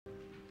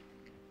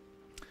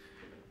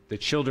The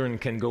children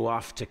can go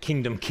off to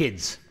Kingdom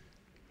Kids.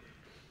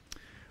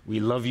 We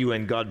love you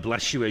and God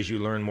bless you as you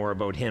learn more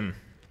about him.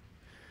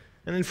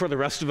 And then for the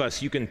rest of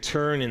us, you can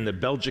turn in the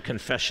Belgic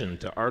Confession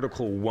to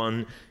Article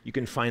 1. You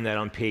can find that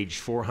on page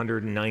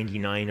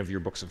 499 of your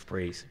books of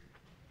praise.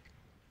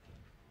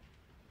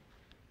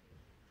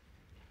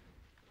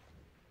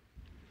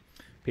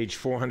 Page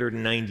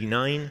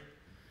 499,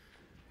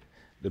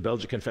 the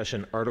Belgic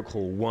Confession,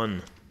 Article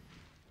 1.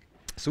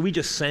 So we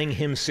just sang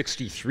hymn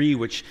 63,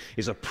 which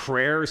is a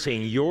prayer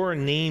saying, "Your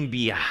name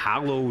be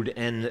hallowed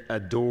and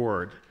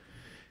adored."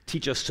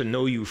 Teach us to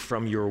know you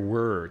from your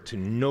word. To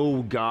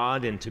know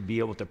God and to be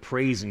able to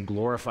praise and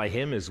glorify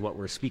him is what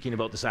we're speaking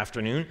about this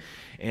afternoon.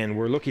 And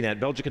we're looking at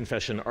Belgic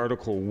Confession,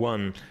 Article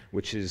 1,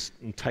 which is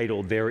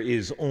entitled, "There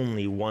is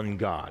only one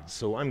God."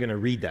 So I'm going to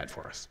read that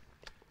for us.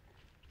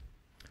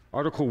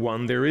 Article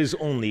 1, there is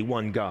only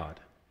one God.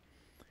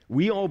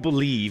 We all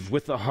believe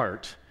with the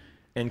heart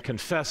and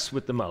confess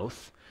with the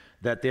mouth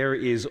that there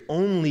is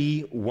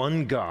only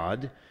one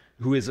God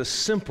who is a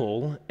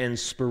simple and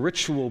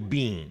spiritual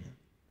being.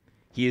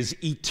 He is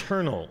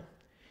eternal,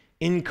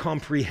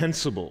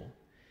 incomprehensible,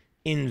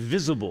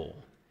 invisible,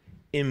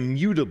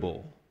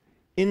 immutable,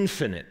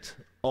 infinite,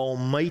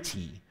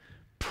 almighty,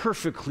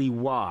 perfectly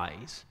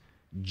wise,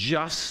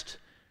 just,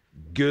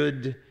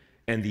 good,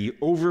 and the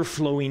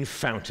overflowing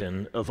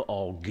fountain of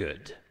all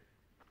good.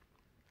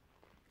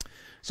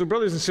 So,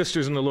 brothers and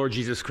sisters in the Lord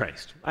Jesus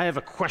Christ, I have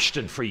a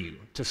question for you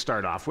to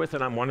start off with,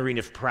 and I'm wondering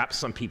if perhaps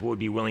some people would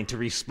be willing to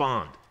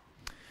respond.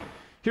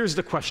 Here's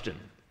the question.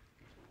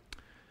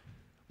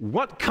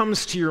 What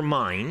comes to your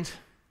mind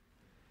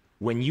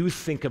when you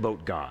think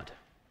about God?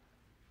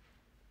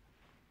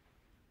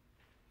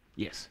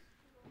 Yes.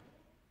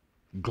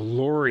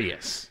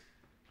 Glorious.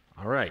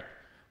 All right.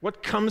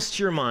 What comes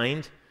to your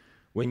mind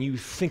when you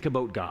think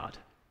about God?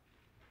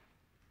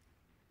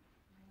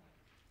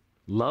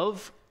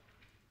 Love?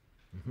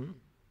 Mm-hmm.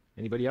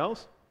 Anybody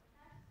else?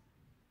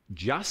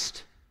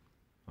 Just?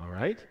 All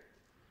right.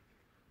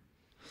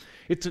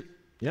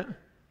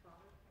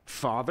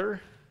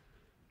 Father?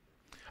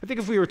 I think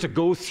if we were to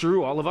go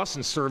through all of us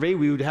and survey,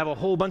 we would have a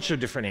whole bunch of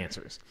different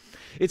answers.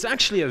 It's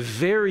actually a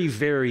very,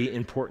 very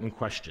important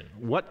question.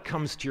 What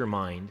comes to your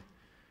mind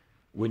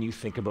when you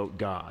think about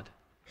God?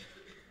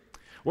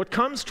 What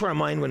comes to our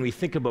mind when we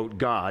think about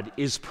God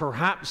is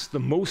perhaps the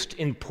most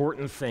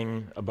important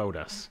thing about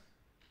us.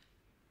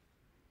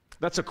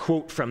 That's a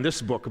quote from this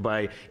book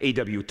by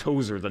A.W.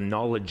 Tozer, The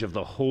Knowledge of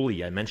the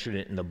Holy. I mentioned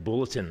it in the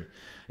bulletin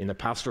in the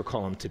pastoral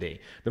column today.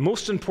 The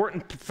most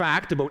important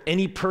fact about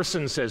any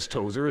person, says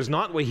Tozer, is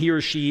not what he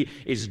or she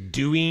is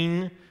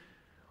doing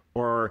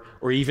or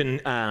even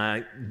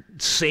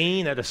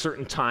saying at a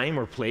certain time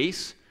or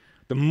place.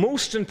 The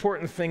most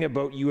important thing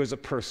about you as a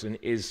person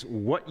is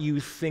what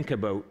you think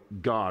about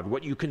God,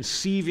 what you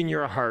conceive in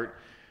your heart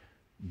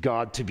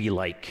God to be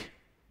like.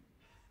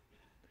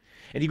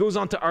 And he goes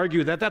on to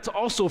argue that that's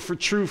also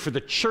true for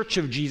the Church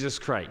of Jesus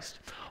Christ.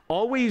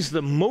 Always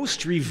the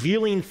most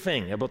revealing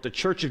thing about the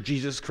Church of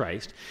Jesus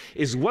Christ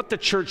is what the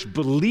church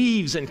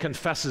believes and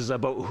confesses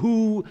about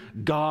who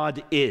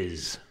God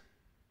is.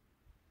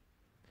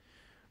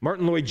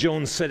 Martin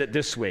Lloyd-Jones said it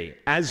this way: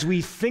 as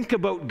we think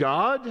about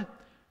God,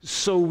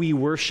 so we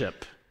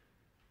worship.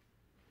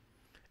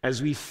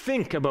 As we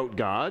think about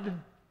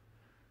God,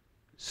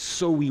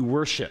 so we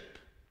worship.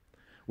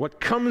 What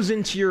comes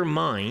into your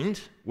mind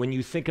when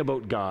you think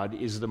about God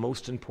is the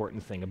most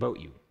important thing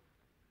about you.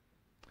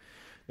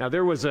 Now,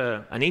 there was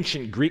an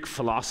ancient Greek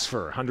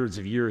philosopher hundreds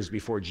of years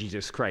before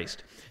Jesus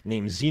Christ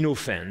named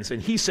Xenophon, and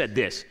he said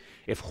this: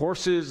 if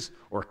horses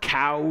or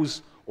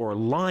cows or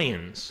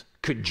lions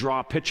could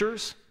draw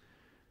pictures,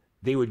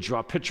 they would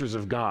draw pictures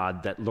of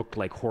God that looked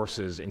like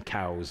horses and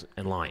cows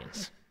and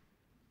lions.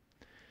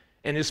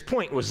 And his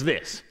point was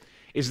this,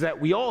 is that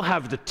we all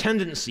have the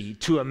tendency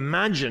to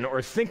imagine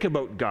or think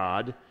about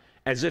God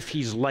as if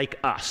he's like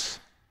us.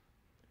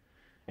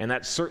 And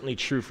that's certainly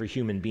true for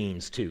human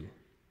beings too.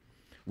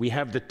 We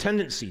have the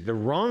tendency, the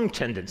wrong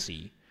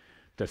tendency,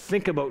 to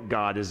think about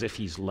God as if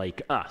he's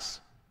like us.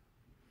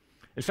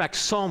 In fact,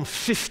 Psalm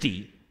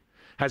 50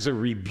 has a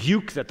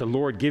rebuke that the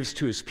Lord gives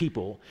to his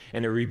people,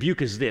 and the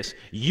rebuke is this: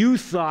 you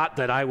thought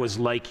that I was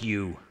like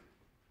you.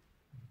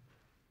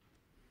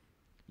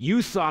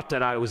 You thought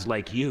that I was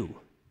like you.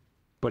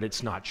 But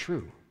it's not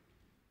true.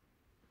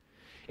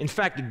 In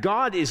fact,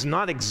 God is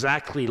not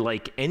exactly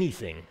like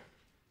anything.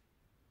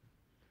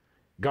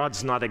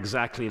 God's not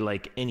exactly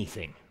like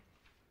anything.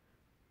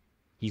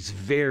 He's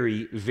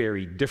very,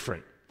 very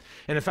different.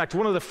 And in fact,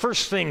 one of the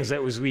first things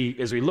that as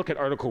we look at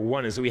Article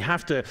 1 is that we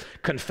have to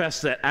confess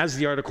that, as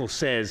the article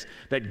says,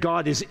 that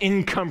God is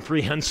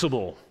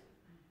incomprehensible,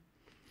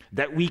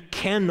 that we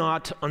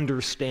cannot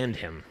understand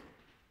him.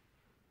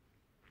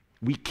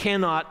 We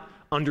cannot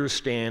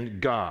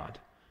understand God.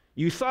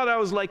 You thought I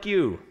was like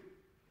you,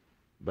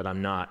 but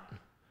I'm not.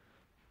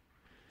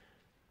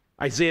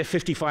 Isaiah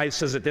 55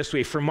 says it this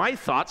way: for my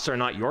thoughts are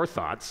not your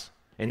thoughts,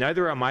 and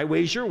neither are my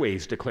ways your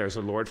ways, declares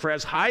the Lord. For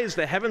as high as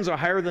the heavens are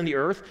higher than the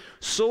earth,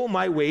 so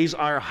my ways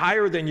are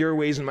higher than your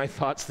ways, and my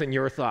thoughts than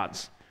your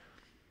thoughts.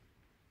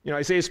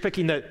 Isaiah is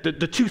picking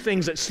the two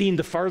things that seem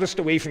the farthest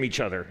away from each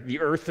other, the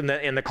earth and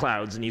the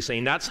clouds, and he's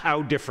saying that's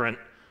how different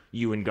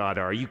you and God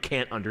are. You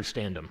can't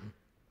understand them.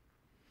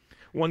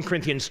 1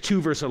 Corinthians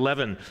 2, verse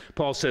 11,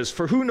 Paul says,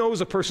 "For who knows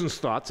a person's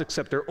thoughts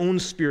except their own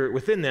spirit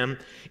within them?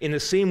 In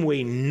the same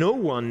way, no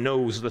one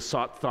knows the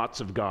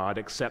thoughts of God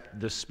except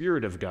the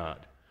Spirit of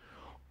God."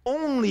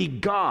 Only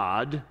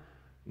God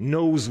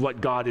knows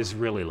what God is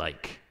really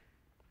like.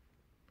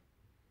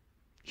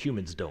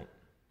 Humans don't.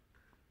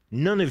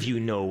 None of you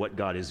know what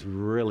God is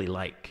really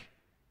like.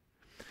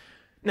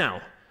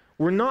 Now,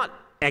 we're not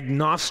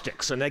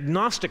agnostics. An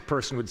agnostic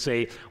person would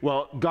say,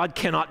 well, God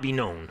cannot be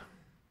known.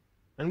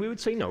 And we would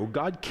say, no,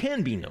 God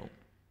can be known.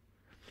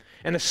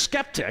 And a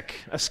skeptic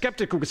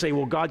would say,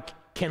 well, God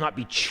cannot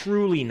be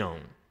truly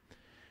known.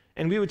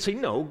 And we would say,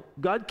 no,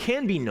 God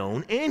can be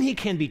known, and he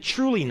can be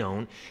truly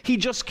known. He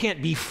just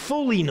can't be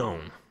fully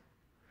known.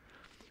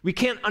 We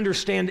can't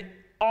understand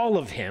all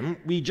of him.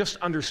 We just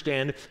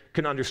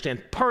can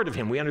understand part of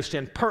him. We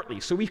understand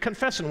partly. So we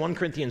confess in 1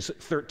 Corinthians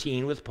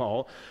 13 with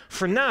Paul,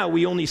 for now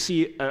we only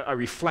see a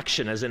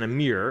reflection as in a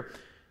mirror.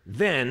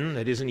 Then,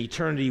 that is in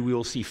eternity, we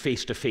will see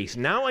face to face.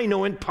 Now I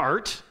know in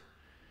part,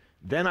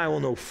 then I will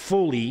know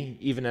fully,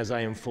 even as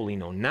I am fully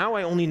known. Now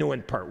I only know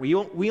in part. We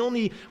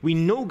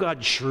know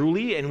God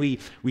truly, and we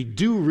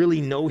do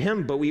really know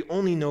him, but we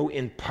only know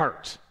in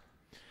part.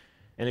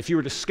 And if you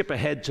were to skip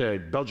ahead to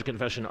Belgian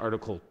Confession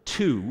Article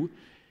 2,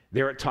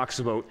 there it talks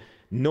about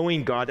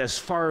knowing God as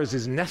far as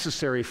is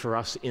necessary for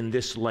us in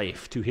this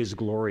life to his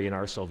glory and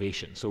our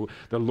salvation. So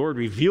the Lord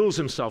reveals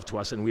himself to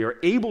us, and we are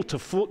able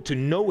to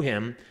know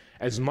him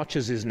as much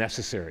as is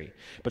necessary.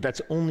 But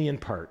that's only in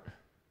part.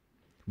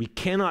 We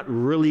cannot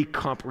really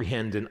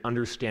comprehend and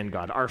understand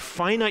God. Our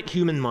finite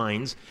human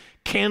minds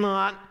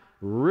cannot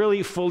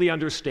really fully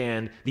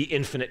understand the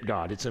infinite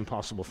God. It's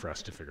impossible for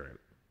us to figure out.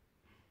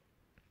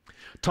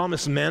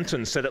 Thomas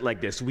Manton said it like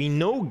this: "We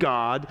know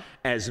God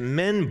as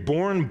men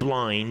born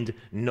blind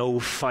know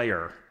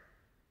fire."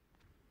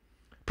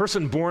 A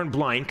person born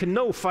blind can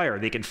know fire.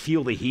 They can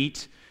feel the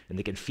heat, and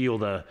they can feel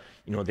the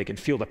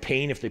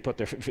pain if they put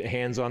their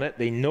hands on it.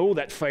 They know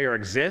that fire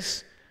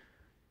exists,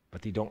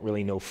 but they don't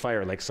really know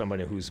fire like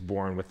somebody who's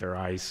born with their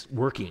eyes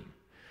working.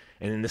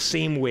 And in the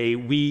same way,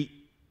 we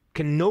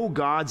can know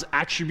God's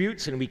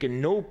attributes, and we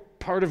can know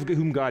part of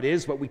whom God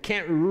is, but we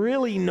can't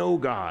really know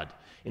God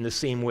in the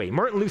same way.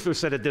 Martin Luther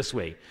said it this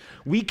way: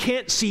 we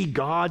can't see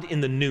God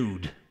in the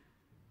nude.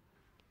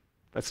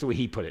 That's the way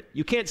he put it.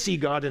 You can't see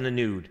God in the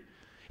nude.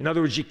 In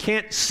other words, you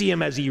can't see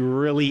him as he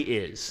really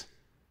is.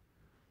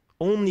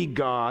 Only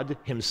God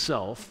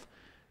himself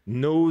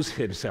knows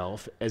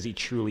himself as he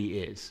truly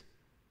is.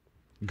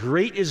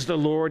 Great is the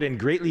Lord and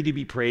greatly to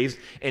be praised,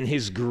 and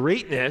his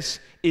greatness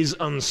is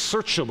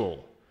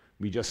unsearchable.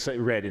 We just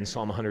read in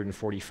Psalm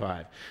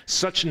 145.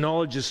 Such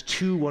knowledge is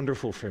too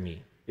wonderful for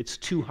me. It's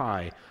too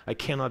high. I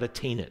cannot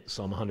attain it,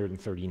 Psalm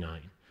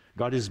 139.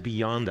 God is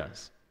beyond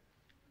us.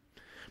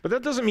 But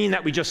that doesn't mean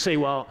that we just say,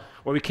 well,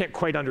 we can't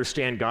quite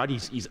understand God.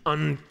 He's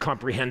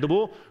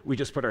uncomprehendable. We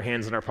just put our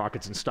hands in our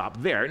pockets and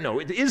stop there. No,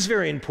 it is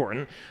very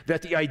important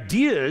that the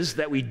ideas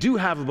that we do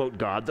have about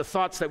God, the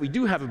thoughts that we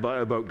do have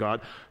about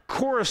God,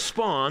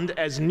 correspond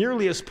as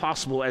nearly as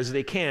possible as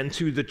they can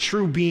to the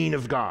true being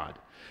of God.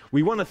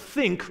 We want to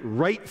think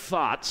right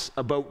thoughts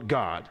about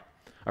God.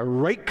 A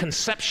right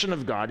conception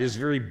of God is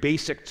very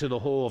basic to the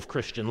whole of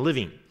Christian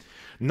living.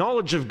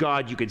 Knowledge of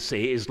God, you could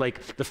say, is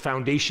like the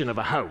foundation of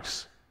a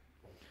house.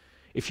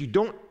 If you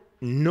don't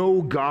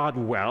know God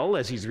well,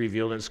 as he's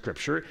revealed in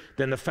Scripture,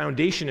 then the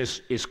foundation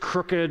is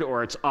crooked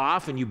or it's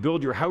off, and you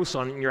build your house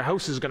on it, and your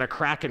house is going to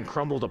crack and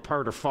crumble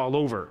apart or fall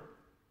over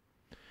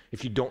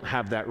if you don't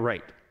have that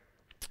right.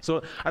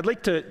 So I'd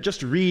like to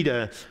just read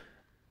a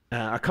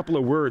couple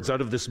of words out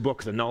of this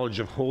book, The Knowledge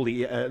of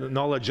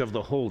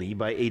the Holy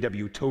by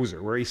A.W.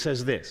 Tozer, where he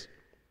says this: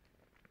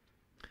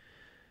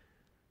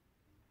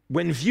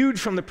 when viewed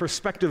from the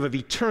perspective of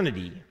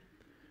eternity,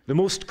 the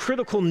most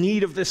critical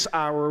need of this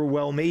hour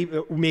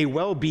may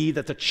well be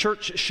that the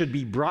church should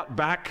be brought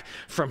back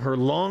from her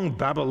long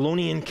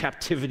Babylonian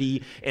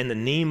captivity and the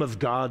name of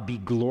God be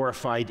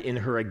glorified in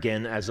her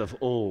again as of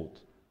old.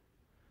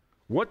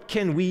 What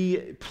can we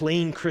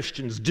plain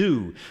Christians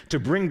do to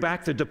bring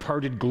back the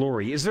departed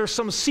glory? Is there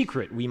some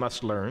secret we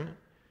must learn?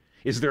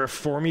 Is there a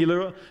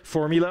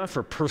formula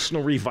for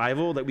personal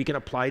revival that we can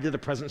apply to the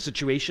present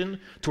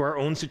situation, to our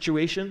own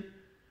situation?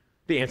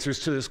 The answers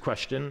to this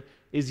question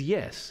is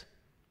yes.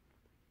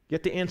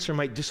 Yet the answer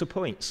might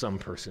disappoint some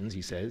persons,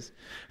 he says,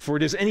 for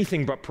it is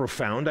anything but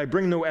profound. I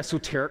bring no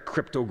esoteric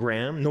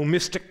cryptogram, no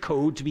mystic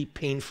code to be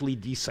painfully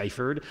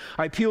deciphered.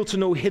 I appeal to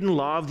no hidden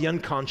law of the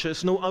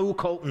unconscious, no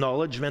occult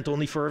knowledge meant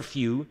only for a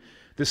few.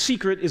 The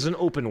secret is an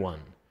open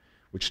one,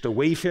 which the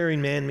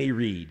wayfaring man may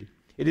read.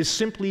 It is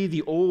simply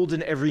the old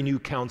and every new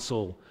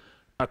counsel: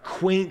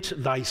 acquaint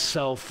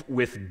thyself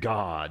with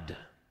God.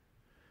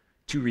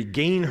 To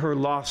regain her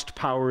lost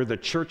power, the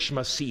church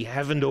must see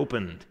heaven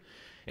opened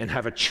and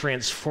have a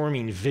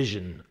transforming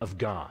vision of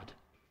God.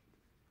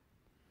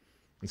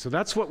 And so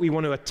that's what we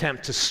want to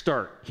attempt to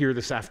start here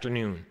this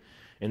afternoon,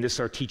 in this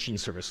our teaching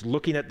service,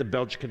 looking at the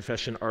Belgian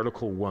Confession,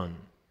 Article 1,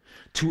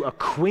 to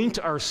acquaint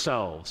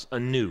ourselves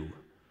anew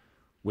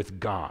with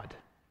God.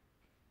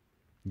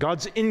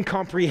 God's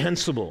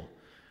incomprehensible,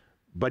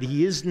 but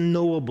he is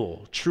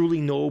knowable,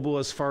 truly knowable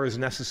as far as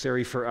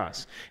necessary for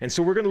us. And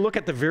so we're going to look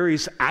at the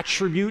various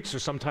attributes, or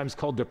sometimes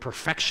called the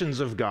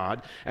perfections of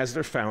God, as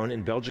they're found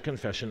in Belgian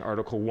Confession,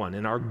 Article 1.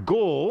 And our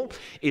goal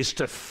is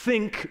to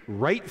think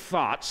right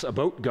thoughts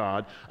about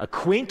God,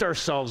 acquaint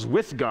ourselves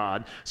with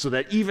God, so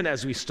that even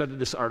as we study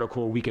this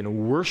article, we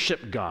can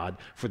worship God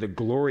for the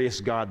glorious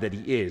God that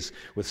he is.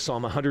 With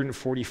Psalm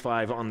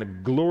 145, on the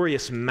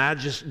glorious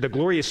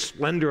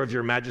splendor of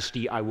your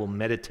majesty, I will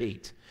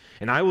meditate.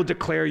 And I will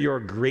declare your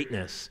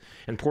greatness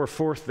and pour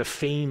forth the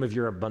fame of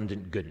your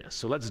abundant goodness.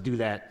 So let's do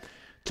that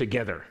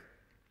together.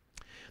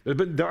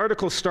 The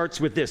article starts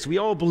with this. We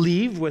all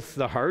believe with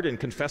the heart and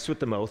confess with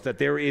the mouth that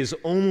there is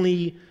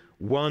only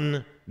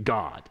one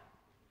God.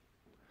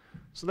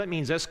 So that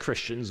means as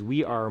Christians,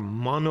 we are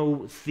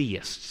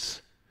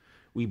monotheists.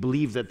 We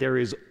believe that there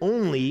is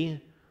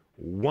only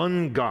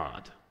one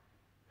God.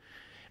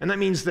 And that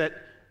means that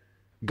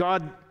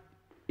God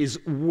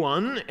is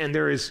one, and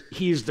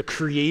he is the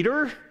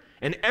creator,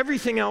 and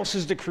everything else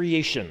is the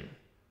creation,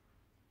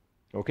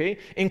 okay?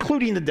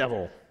 Including the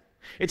devil.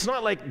 It's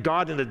not like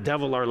God and the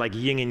devil are like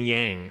yin and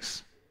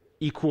yangs,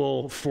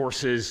 equal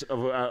forces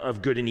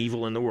of good and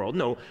evil in the world.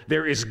 No,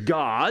 there is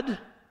God,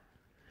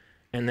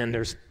 and then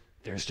there's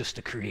just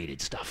the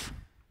created stuff,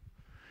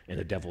 and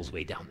the devil's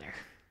way down there.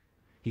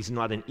 He's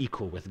not an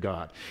equal with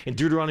God. In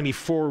Deuteronomy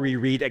 4, we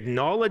read,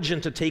 "Acknowledge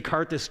and to take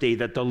heart this day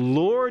that the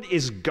Lord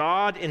is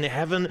God in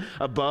heaven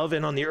above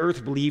and on the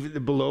earth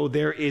below.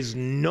 There is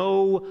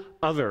no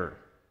other."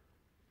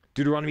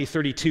 Deuteronomy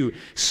 32,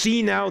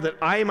 "See now that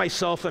I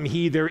myself am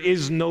he, there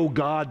is no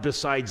God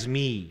besides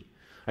me."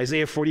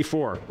 Isaiah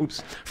 44,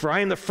 "For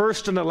I am the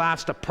first and the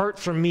last, apart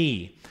from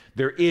me,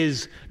 there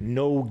is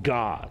no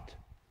God."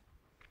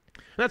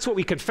 And that's what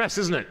we confess,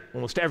 isn't it?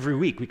 Almost every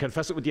week. We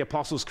confess it with the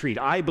Apostles' Creed.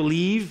 I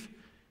believe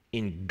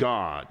in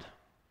God.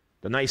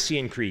 The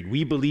Nicene Creed,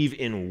 we believe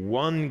in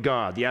one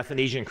God. The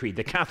Athanasian Creed,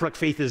 the Catholic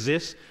faith is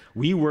this: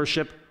 we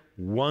worship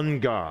one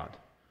God.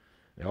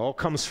 It all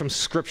comes from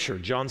Scripture,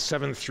 John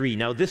 7:3.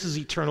 "Now this is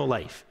eternal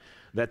life,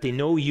 that they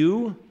know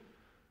you,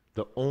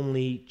 the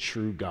only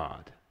true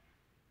God."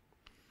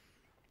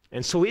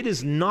 And so it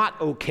is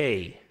not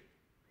okay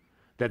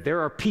that there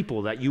are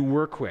people that you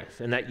work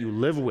with and that you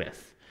live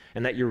with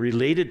and that you're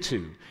related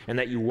to and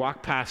that you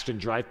walk past and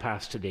drive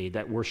past today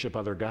that worship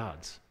other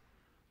gods.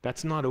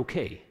 That's not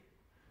okay,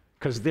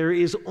 because there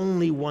is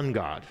only one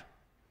God.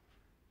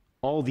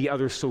 All the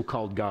other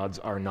so-called gods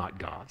are not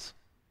gods.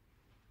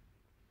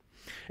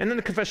 And then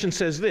the confession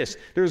says this: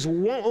 there's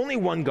only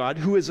one God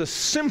who is a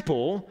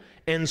simple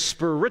and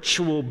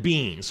spiritual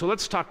being. So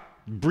let's talk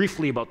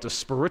briefly about the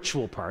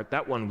spiritual part.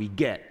 That one we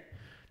get.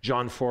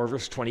 John 4,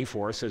 verse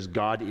 24 says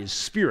God is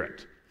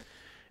spirit.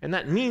 And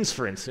that means,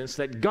 for instance,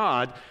 that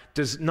God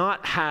does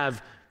not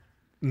have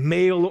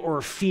male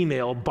or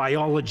female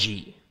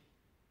biology.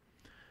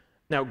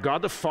 Now,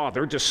 God the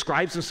Father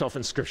describes himself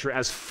in Scripture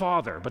as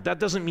Father, but that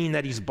doesn't mean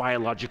that he's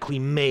biologically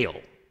male,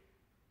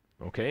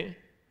 okay?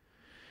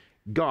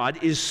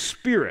 God is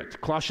spirit.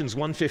 Colossians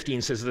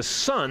 1:15 says the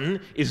Son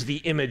is the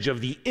image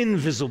of the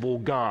invisible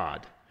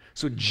God.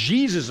 So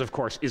Jesus, of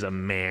course, is a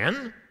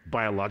man,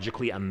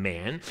 biologically a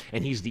man,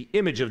 and he's the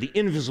image of the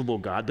invisible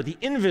God, but the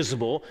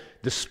invisible,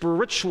 the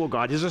spiritual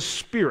God, is a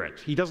spirit.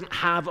 He doesn't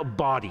have a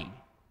body.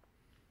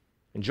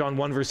 And John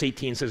 1, verse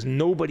 18 says,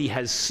 nobody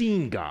has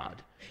seen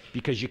God,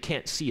 because you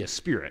can't see a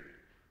spirit.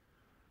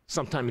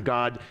 Sometimes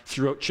God,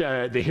 throughout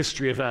the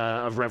history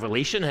of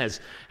Revelation,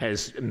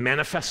 has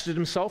manifested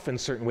himself in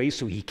certain ways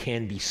so he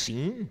can be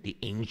seen, the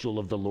angel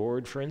of the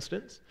Lord, for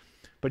instance.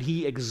 But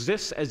he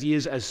exists as he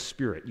is as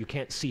spirit. You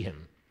can't see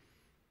him.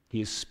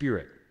 He is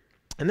spirit.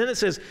 And then it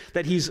says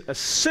that he's a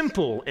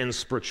simple and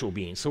spiritual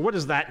being. So what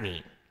does that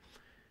mean?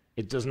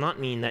 It does not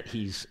mean that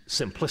he's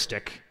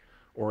simplistic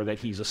or that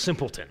he's a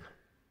simpleton,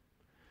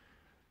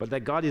 but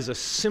that God is a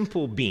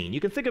simple being. You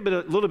can think of it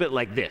a little bit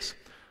like this.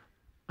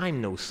 I'm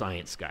no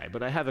science guy,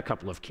 but I have a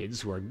couple of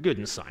kids who are good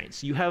in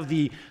science. You have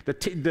the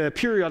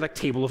periodic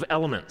table of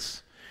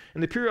elements.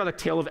 In the periodic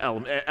table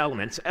of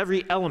elements,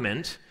 every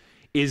element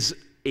is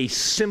a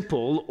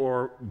simple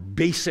or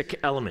basic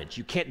element.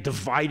 You can't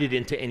divide it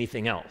into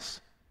anything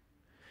else.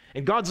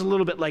 And God's a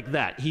little bit like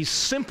that. He's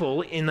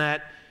simple in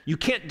that you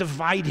can't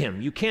divide him.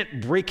 You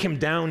can't break him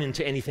down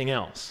into anything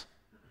else.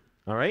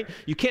 All right?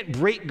 You can't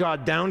break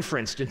God down, for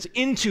instance,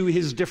 into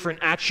his different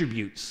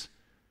attributes.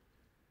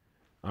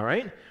 All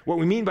right? What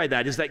we mean by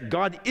that is that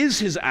God is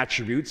his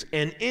attributes,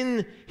 and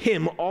in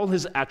him, all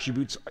his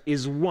attributes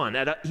is one.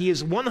 He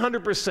is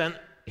 100%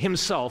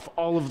 himself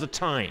all of the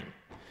time.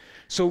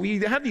 So we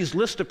have these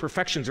list of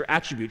perfections or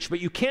attributes, but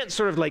you can't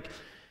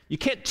you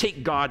can't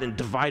take God and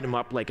divide him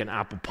up like an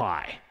apple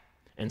pie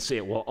and say,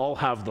 well, I'll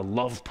have the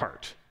love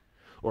part,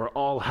 or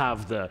I'll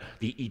have the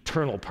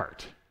eternal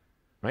part.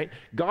 Right?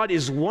 God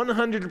is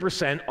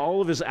 100%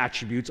 all of his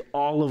attributes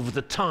all of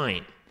the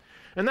time.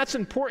 And that's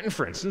important,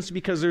 for instance,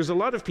 because there's a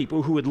lot of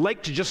people who would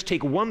like to just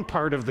take one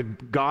part of the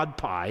God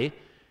pie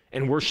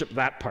and worship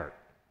that part.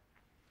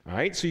 All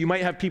right? So you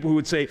might have people who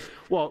would say,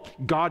 well,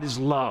 God is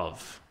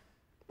love.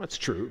 That's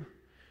true.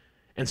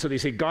 And so they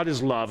say God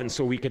is love, and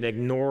so we can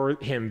ignore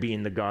him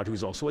being the God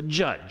who's also a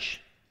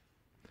judge.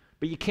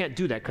 But you can't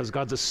do that because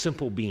God's a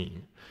simple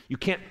being. You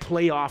can't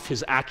play off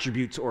his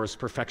attributes or his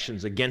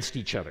perfections against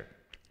each other.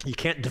 You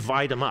can't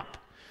divide them up.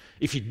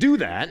 If you do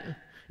that,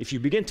 if you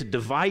begin to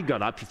divide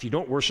God up, if you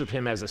don't worship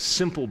him as a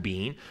simple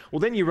being, well,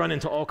 then you run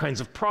into all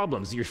kinds of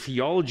problems. Your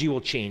theology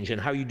will change,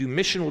 and how you do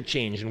mission will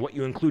change, and what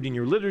you include in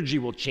your liturgy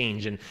will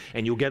change, and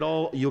you'll get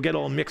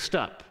all mixed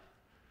up.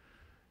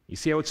 You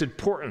see how it's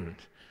important?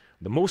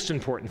 The most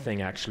important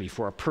thing, actually,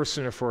 for a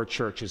person or for a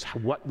church is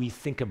what we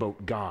think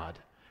about God,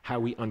 how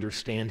we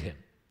understand him.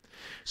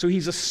 So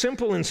he's a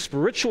simple and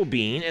spiritual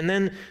being, and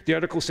then the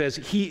article says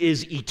he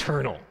is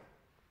eternal.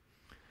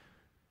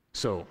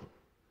 So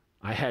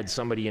I had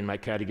somebody in my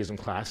catechism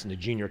class, in the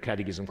junior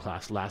catechism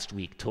class last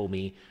week, told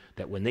me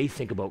that when they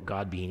think about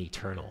God being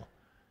eternal,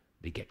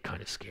 they get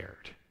kind of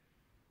scared.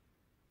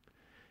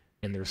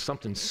 And there's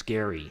something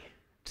scary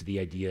to the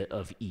idea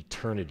of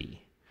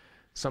eternity.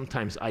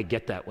 Sometimes I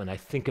get that when I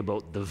think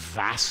about the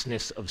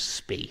vastness of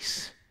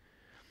space.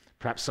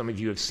 Perhaps some of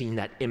you have seen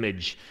that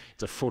image.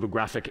 It's a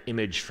photographic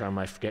image from,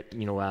 I forget,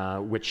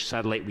 which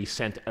satellite we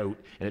sent out,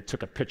 and it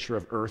took a picture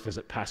of Earth as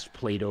it passed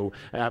Pluto,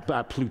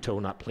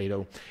 not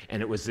Plato,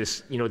 and it was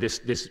this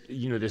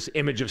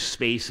image of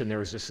space, and there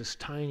was this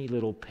tiny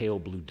little pale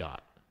blue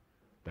dot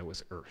that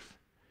was Earth,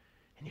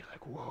 and you're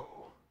like,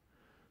 whoa,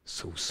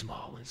 so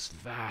small in this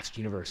vast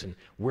universe, and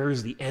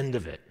where's the end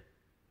of it?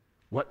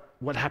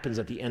 What happens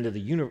at the end of the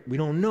universe? We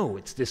don't know.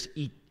 It's this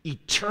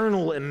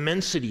eternal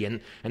immensity, and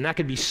that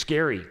could be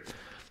scary.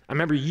 I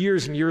remember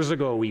years and years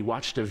ago, we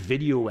watched a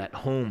video at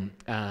home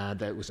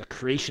that was a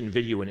creation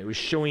video, and it was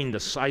showing the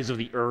size of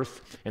the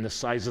earth and the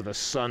size of the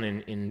sun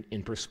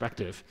in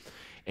perspective.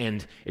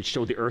 And it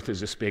showed the earth is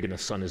this big and the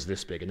sun is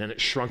this big. And then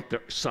it shrunk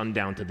the sun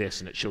down to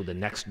this, and it showed the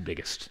next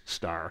biggest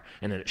star.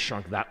 And then it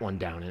shrunk that one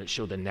down, and it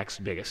showed the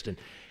next biggest. And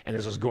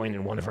as I was going,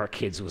 and one of our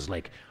kids was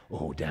like,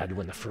 oh, Dad,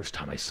 when the first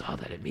time I saw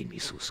that, it made me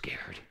so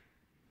scared.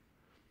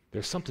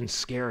 There's something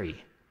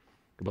scary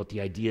about the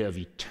idea of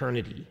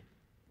eternity.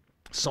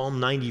 Psalm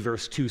 90,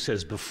 verse 2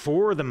 says,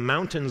 before the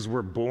mountains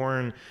were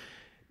born,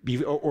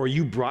 or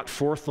you brought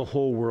forth the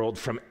whole world,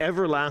 from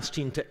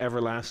everlasting to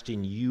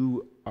everlasting,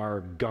 you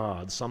are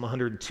God. Psalm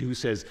 102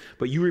 says,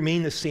 but you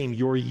remain the same.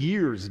 Your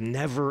years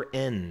never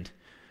end.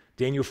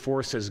 Daniel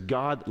 4 says,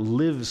 God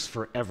lives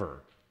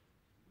forever.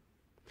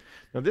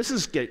 Now, this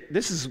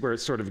is where it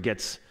sort of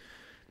gets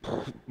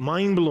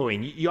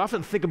mind-blowing. You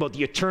often think about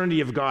the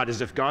eternity of God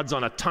as if God's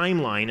on a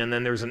timeline and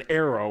then there's an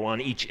arrow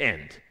on each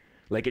end.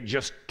 Like it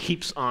just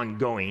keeps on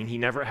going. He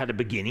never had a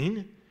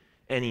beginning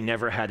and he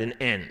never had an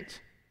end.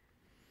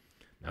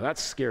 Now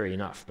that's scary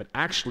enough, but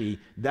actually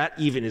that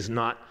even is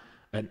not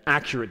an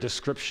accurate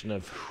description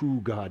of who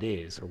God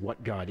is or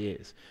what God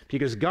is.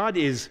 Because God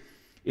is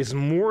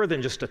more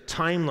than just a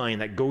timeline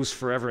that goes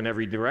forever in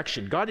every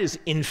direction. God is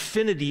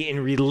infinity in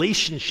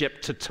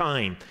relationship to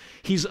time.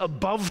 He's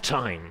above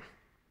time.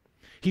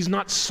 He's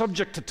not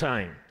subject to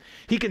time.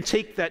 He can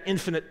take that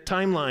infinite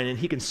timeline and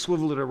he can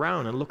swivel it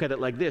around and look at it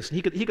like this. And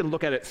he can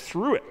look at it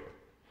through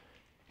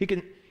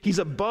it. He's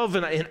above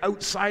and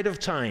outside of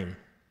time.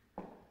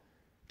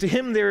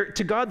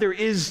 To God there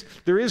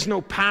is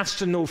no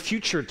past and no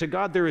future. To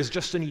God there is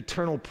just an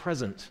eternal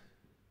present.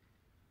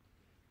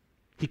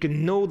 He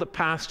can know the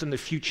past and the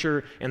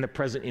future and the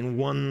present in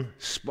one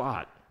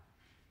spot.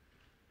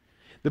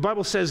 The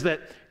Bible says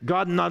that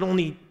God not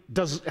only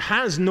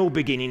has no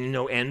beginning and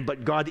no end,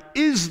 but God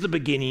is the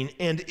beginning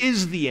and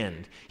is the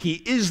end. He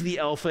is the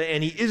Alpha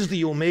and he is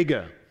the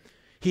Omega.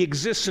 He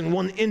exists in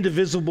one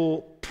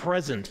indivisible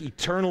present,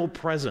 eternal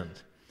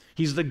present.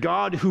 He's the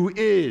God who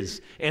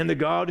is, and the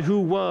God who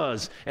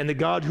was, and the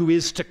God who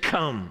is to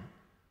come,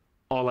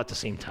 all at the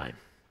same time.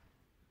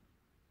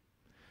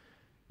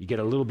 You get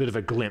a little bit of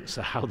a glimpse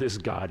of how this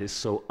God is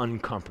so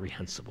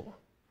incomprehensible,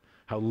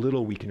 how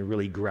little we can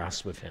really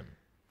grasp of him.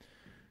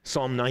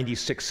 Psalm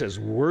 96 says,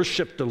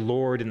 worship the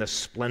Lord in the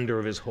splendor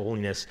of his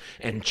holiness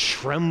and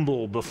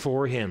tremble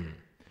before him.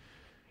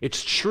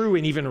 It's true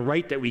and even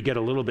right that we get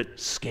a little bit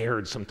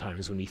scared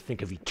sometimes when we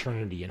think of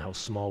eternity and how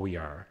small we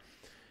are.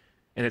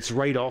 And it's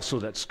right also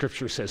that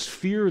Scripture says,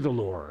 fear the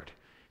Lord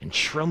and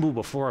tremble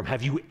before him.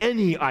 Have you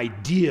any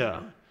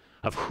idea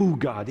of who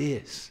God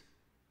is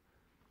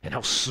and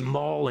how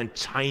small and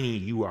tiny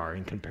you are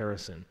in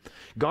comparison?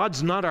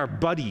 God's not our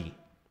buddy,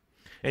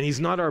 and he's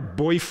not our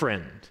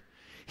boyfriend.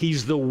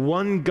 He's the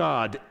one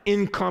God,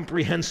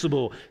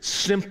 incomprehensible,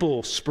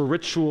 simple,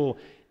 spiritual,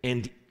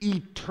 and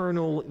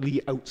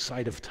eternally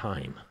outside of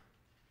time.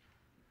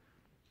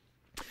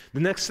 The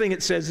next thing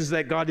it says is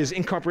that God is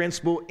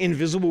incomprehensible,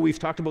 invisible. We've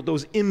talked about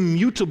those.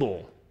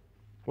 Immutable.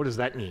 What does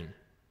that mean?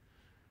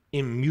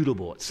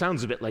 Immutable. It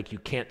sounds a bit like you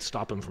can't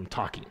stop him from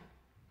talking,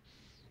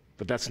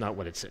 but that's not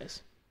what it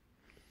says.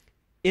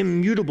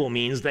 Immutable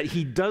means that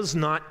he does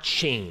not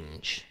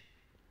change.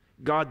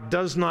 God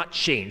does not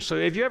change.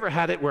 So have you ever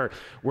had it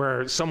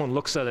where someone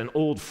looks at an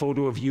old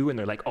photo of you and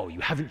they're like, oh, you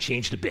haven't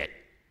changed a bit,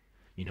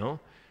 you know?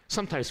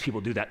 Sometimes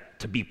people do that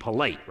to be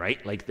polite,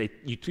 right? Like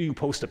you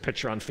post a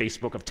picture on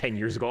Facebook of 10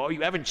 years ago, oh,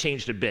 you haven't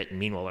changed a bit. And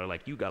meanwhile, they're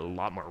like, you got a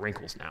lot more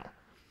wrinkles now.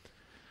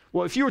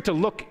 Well, if you were to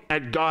look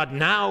at God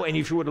now and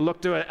if you were to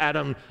look at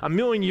him a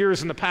million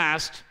years in the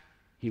past,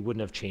 he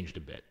wouldn't have changed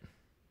a bit.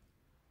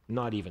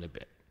 Not even a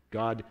bit.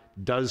 God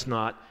does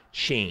not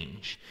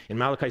change. In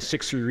Malachi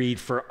 6 we read,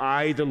 for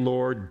I, the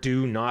Lord,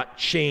 do not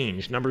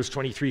change. Numbers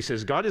 23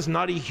 says, God is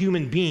not a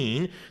human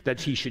being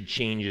that he should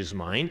change his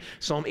mind.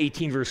 Psalm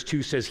 18 verse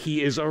 2 says,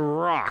 he is a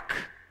rock.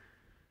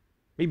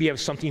 Maybe you have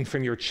something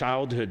from your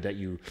childhood that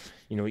you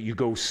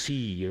go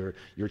see,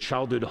 your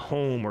childhood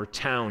home or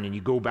town, and you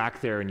go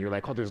back there and you're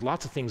like, oh, there's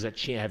lots of things that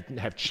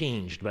have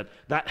changed, but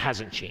that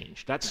hasn't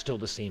changed. That's still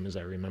the same as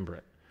I remember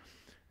it.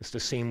 It's the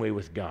same way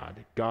with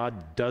God.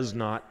 God does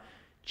not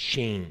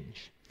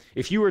change.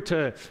 If you were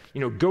to,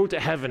 go to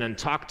heaven and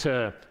talk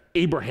to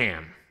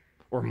Abraham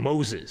or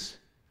Moses,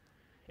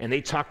 and they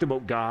talked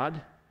about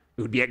God,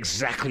 it would be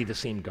exactly the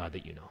same God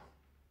that you know.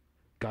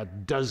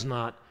 God does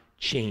not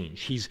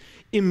change. He's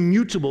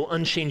immutable,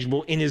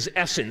 unchangeable in his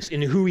essence,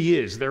 in who he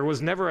is. There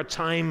was never a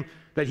time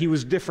that he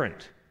was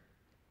different.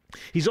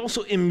 He's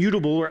also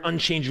immutable or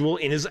unchangeable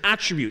in his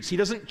attributes. He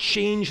doesn't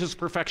change his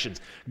perfections.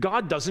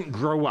 God doesn't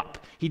grow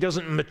up. He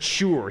doesn't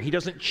mature. He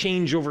doesn't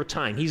change over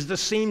time. He's the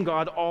same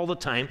God all the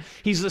time.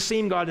 He's the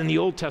same God in the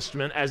Old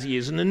Testament as he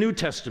is in the New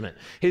Testament.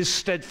 His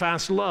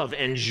steadfast love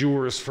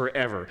endures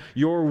forever.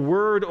 Your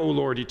word, O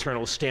Lord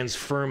eternal, stands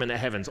firm in the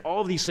heavens.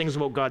 All of these things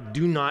about God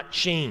do not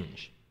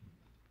change.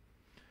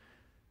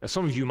 Now,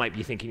 some of you might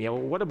be thinking, well,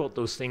 what about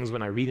those things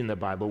when I read in the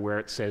Bible where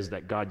it says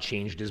that God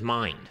changed his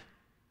mind?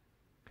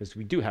 Because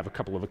we do have a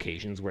couple of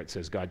occasions where it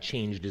says God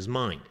changed his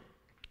mind.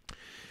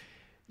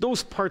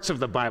 Those parts of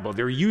the Bible,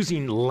 they're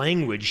using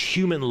language,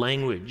 human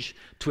language,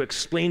 to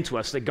explain to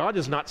us that God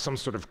is not some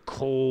sort of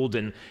cold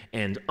and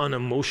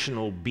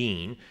unemotional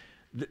being,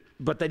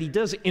 but that he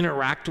does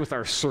interact with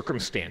our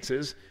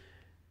circumstances,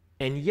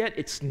 and yet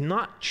it's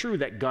not true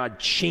that God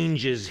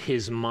changes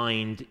his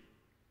mind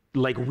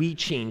like we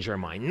change our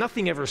mind.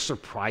 Nothing ever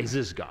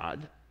surprises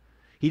God.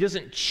 He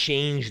doesn't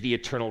change the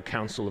eternal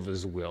counsel of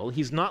his will.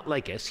 He's not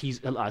like us.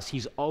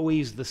 He's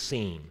always the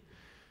same.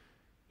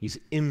 He's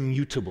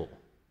immutable.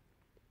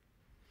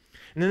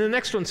 And then the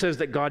next one says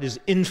that God is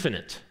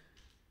infinite.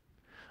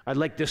 I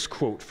like this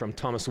quote from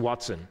Thomas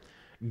Watson.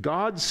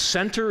 God's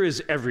center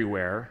is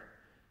everywhere.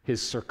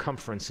 His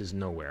circumference is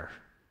nowhere.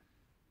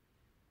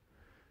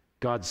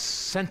 God's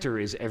center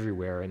is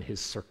everywhere, and his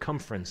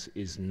circumference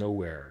is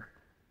nowhere.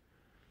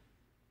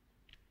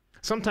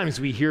 Sometimes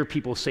we hear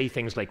people say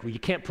things like, well, you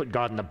can't put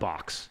God in a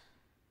box.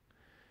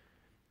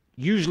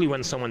 Usually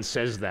when someone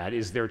says that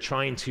is they're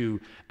trying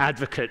to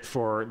advocate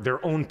for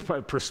their own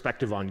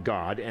perspective on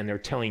God, and they're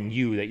telling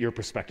you that your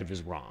perspective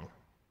is wrong.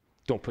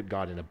 Don't put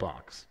God in a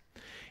box.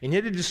 And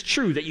yet it is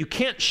true that you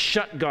can't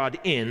shut God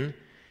in,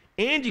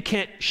 and you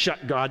can't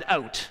shut God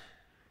out,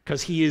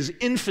 because he is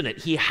infinite.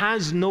 He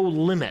has no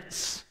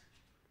limits.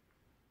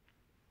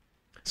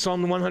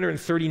 Psalm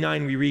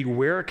 139, we read,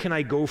 where can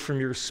I go from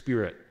your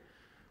spirit?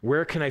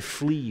 Where can I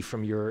flee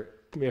from your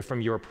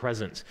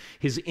presence?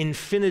 His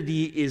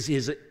infinity is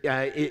his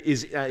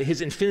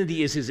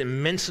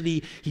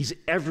immensity. He's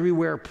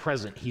everywhere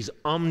present. He's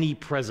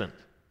omnipresent.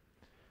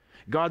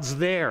 God's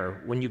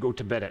there when you go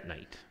to bed at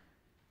night.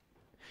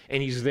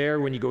 And he's there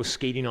when you go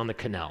skating on the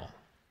canal.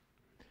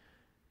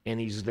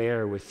 And he's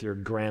there with your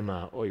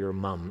grandma or your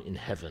mom in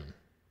heaven.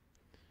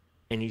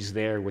 And he's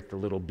there with the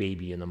little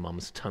baby in the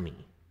mom's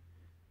tummy.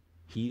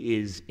 He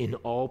is in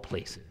all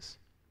places.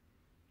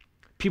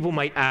 People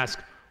might ask,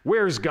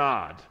 where's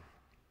God?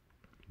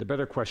 The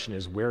better question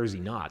is, where is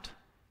he not?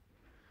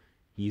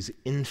 He's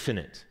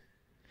infinite.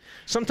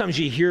 Sometimes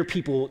you hear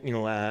people,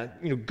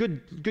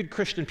 good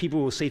Christian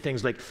people will say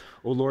things like,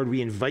 oh Lord,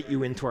 we invite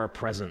you into our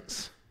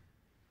presence.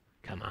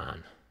 Come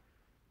on.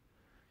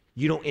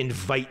 You don't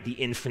invite the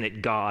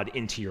infinite God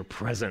into your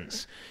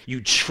presence.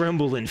 You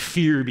tremble in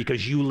fear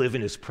because you live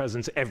in his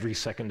presence every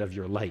second of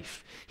your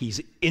life. He's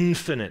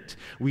infinite.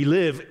 We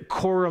live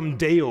coram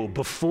Deo,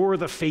 before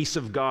the face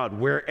of God,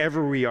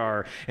 wherever we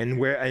are and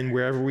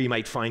wherever we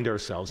might find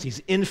ourselves.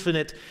 He's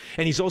infinite,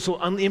 and he's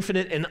also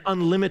infinite and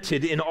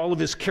unlimited in all of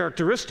his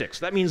characteristics.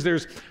 That means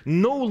there's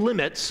no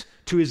limits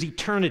to his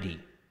eternity,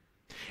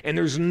 and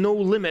there's no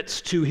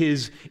limits to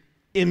his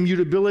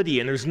immutability,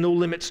 and there's no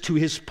limits to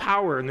his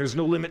power, and there's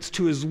no limits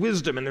to his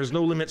wisdom, and there's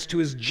no limits to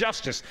his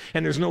justice,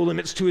 and there's no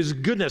limits to his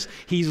goodness.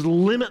 He's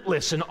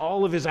limitless in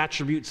all of his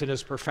attributes and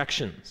his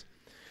perfections,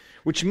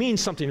 which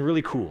means something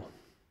really cool.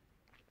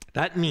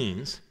 That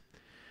means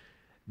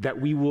that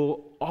we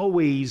will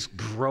always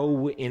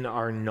grow in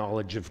our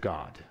knowledge of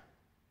God.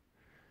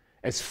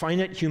 As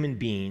finite human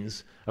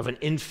beings of an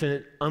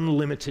infinite,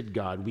 unlimited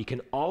God, we can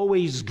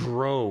always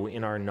grow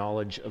in our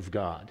knowledge of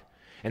God.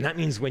 And that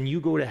means when you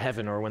go to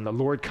heaven, or when the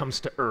Lord comes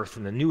to earth,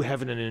 in the new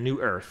heaven and a new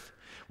earth,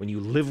 when you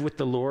live with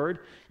the Lord,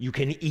 you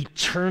can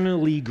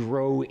eternally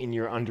grow in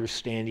your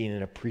understanding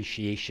and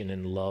appreciation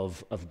and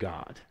love of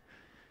God.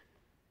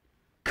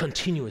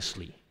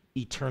 Continuously,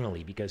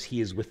 eternally, because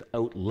he is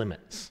without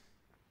limits.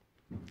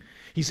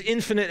 He's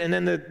infinite, and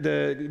then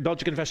the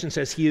Belgian Confession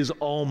says he is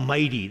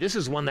almighty. This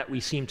is one that we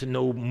seem to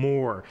know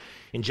more.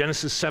 In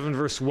Genesis 7,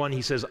 verse 1,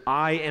 he says,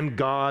 I am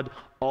God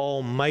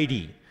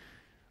Almighty.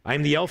 I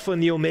am the Alpha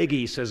and the Omega,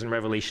 he says in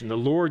Revelation, the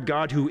Lord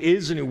God who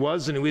is and who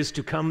was and who is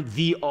to come,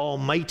 the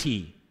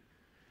Almighty.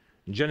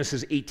 In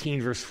Genesis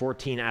 18, verse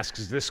 14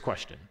 asks this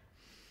question,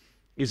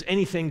 is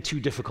anything too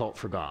difficult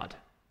for God?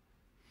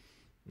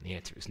 And the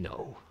answer is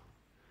no,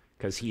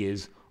 because he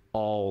is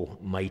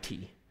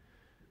almighty.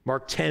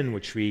 Mark 10,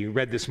 which we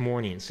read this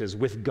morning, says,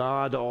 with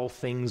God all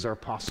things are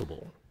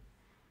possible.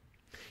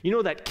 You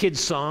know that kid's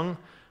song,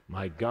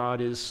 my God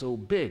is so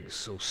big,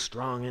 so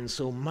strong, and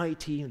so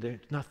mighty,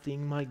 there's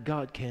nothing my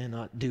God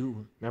cannot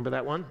do. Remember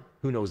that one?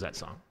 Who knows that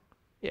song?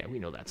 Yeah, we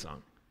know that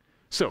song.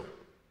 So,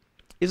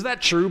 is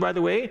that true, by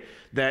the way,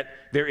 that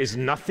there is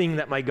nothing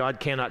that my God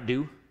cannot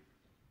do?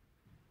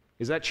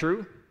 Is that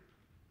true?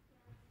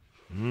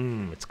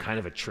 It's kind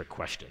of a trick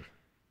question.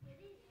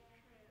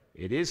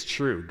 It is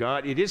true.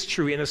 It is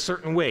true in a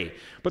certain way.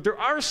 But there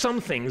are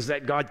some things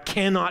that God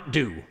cannot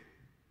do.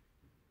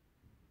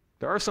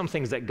 There are some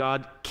things that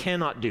God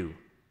cannot do.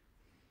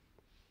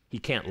 He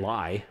can't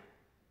lie.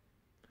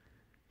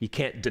 He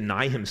can't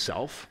deny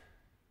himself.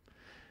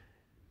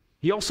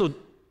 He also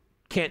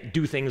can't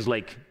do things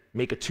like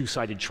make a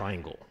two-sided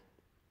triangle.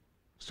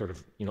 Sort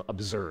of,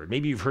 absurd.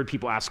 Maybe you've heard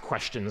people ask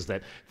questions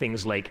that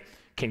things like,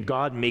 can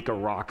God make a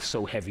rock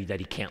so heavy that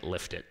he can't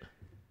lift it?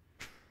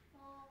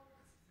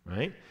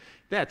 Right?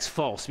 That's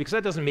false, because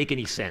that doesn't make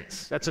any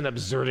sense. That's an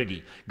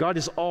absurdity. God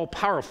is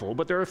all-powerful,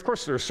 but there are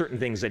certain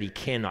things that he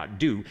cannot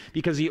do,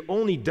 because he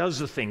only does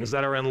the things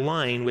that are in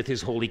line with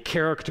his holy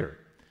character.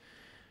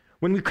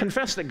 When we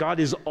confess that God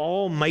is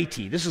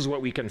almighty, this is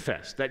what we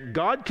confess, that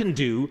God can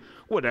do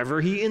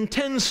whatever he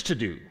intends to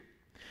do,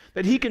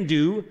 that he can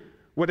do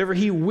whatever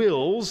he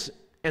wills,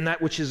 and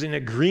that which is in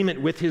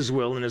agreement with his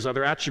will and his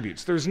other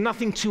attributes. There's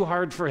nothing too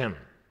hard for him.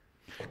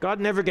 God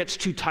never gets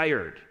too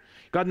tired.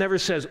 God never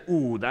says,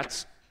 ooh,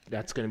 that's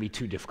going to be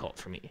too difficult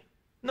for me.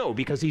 No,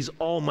 because he's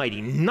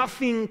almighty.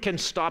 Nothing can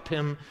stop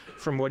him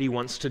from what he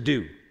wants to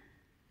do.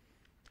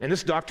 And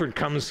this doctrine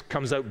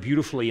comes out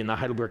beautifully in the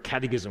Heidelberg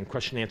Catechism,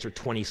 question and answer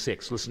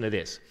 26. Listen to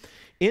this.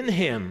 In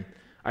him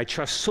I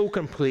trust so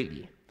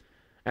completely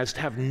as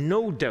to have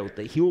no doubt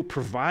that he will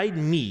provide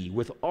me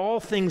with all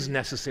things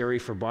necessary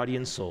for body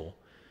and soul,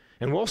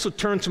 and will also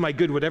turn to my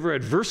good whatever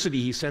adversity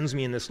he sends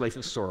me in this life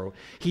of sorrow.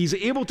 He's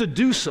able to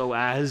do so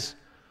as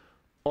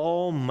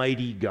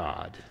Almighty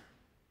God.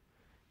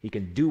 He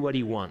can do what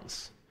he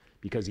wants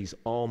because he's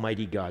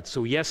Almighty God.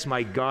 So yes,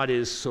 my God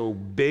is so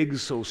big,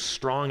 so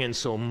strong, and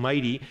so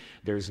mighty.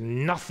 There's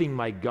nothing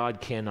my God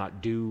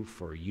cannot do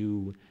for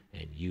you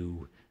and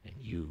you and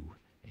you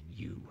and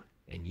you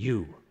and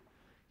you.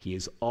 He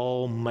is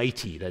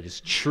almighty. That is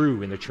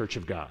true in the church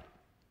of God.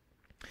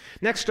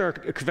 Next, our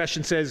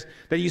confession says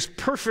that he's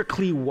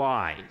perfectly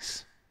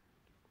wise.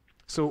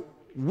 So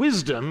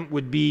wisdom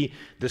would be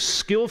the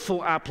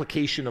skillful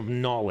application of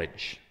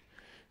knowledge.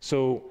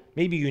 So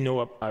maybe you know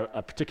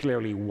a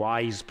particularly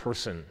wise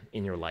person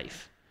in your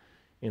life.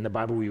 In the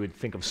Bible, we would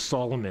think of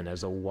Solomon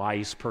as a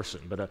wise person.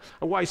 But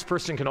a wise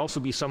person can also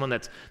be someone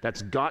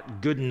that's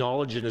got good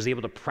knowledge and is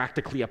able to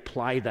practically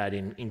apply that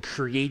in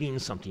creating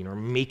something or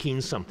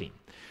making something.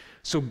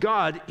 So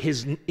God,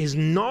 his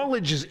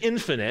knowledge is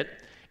infinite,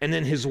 and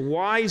then his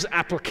wise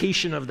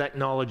application of that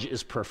knowledge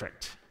is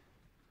perfect.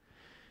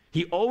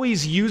 He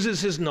always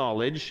uses his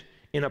knowledge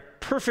in a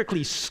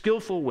perfectly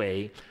skillful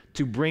way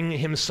to bring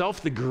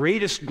himself the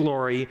greatest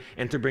glory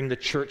and to bring the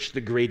church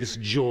the greatest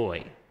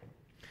joy.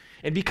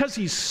 And because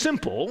he's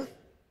simple,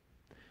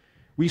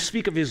 we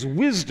speak of his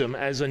wisdom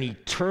as an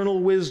eternal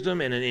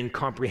wisdom and an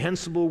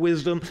incomprehensible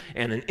wisdom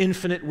and an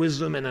infinite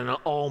wisdom and an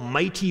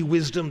almighty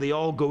wisdom. They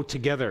all go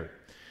together.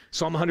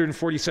 Psalm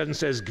 147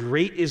 says,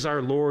 great is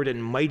our Lord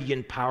and mighty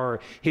in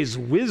power. His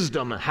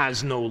wisdom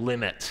has no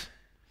limit.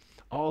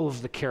 All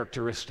of the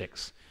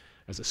characteristics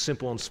as a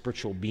simple and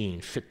spiritual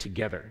being fit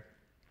together.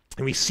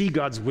 And we see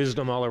God's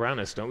wisdom all around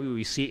us, don't we?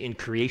 We see it in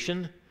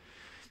creation.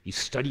 You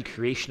study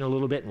creation a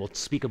little bit, and we'll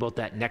speak about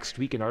that next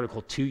week in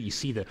Article 2. You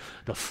see the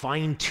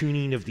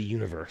fine-tuning of the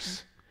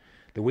universe.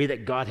 The way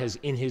that God has,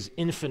 in his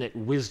infinite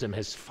wisdom,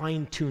 has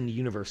fine-tuned the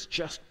universe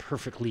just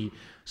perfectly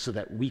so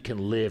that we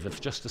can live.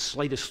 If just the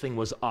slightest thing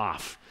was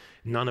off,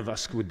 none of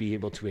us would be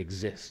able to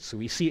exist. So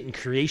we see it in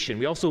creation.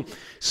 We also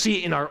see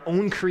it in our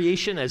own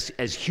creation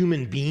as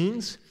human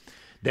beings,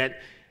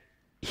 that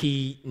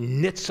he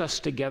knits us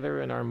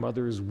together in our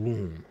mother's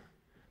womb,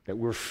 that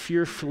we're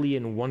fearfully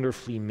and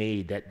wonderfully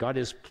made, that God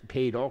has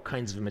paid all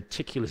kinds of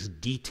meticulous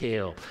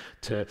detail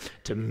to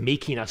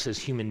making us as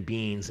human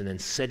beings and then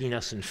setting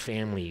us in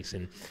families.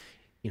 And,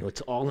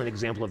 it's all an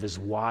example of his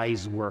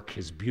wise work,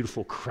 his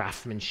beautiful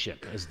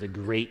craftsmanship as the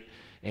great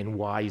and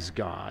wise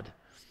God.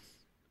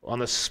 On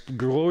the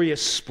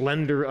glorious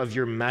splendor of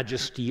your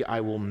majesty,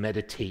 I will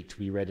meditate,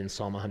 we read in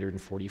Psalm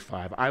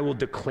 145. I will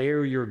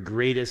declare your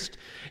greatness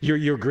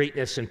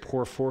and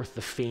pour forth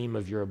the fame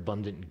of your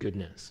abundant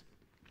goodness.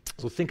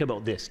 So think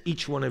about this.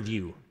 Each one of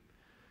you,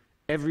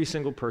 every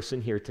single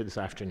person here this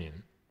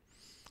afternoon,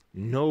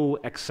 no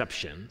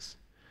exceptions,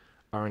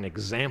 are an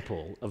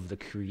example of the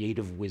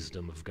creative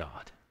wisdom of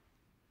God.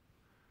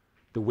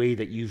 The way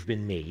that you've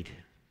been made,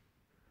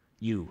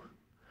 you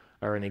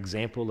are an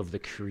example of the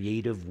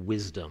creative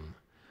wisdom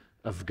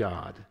of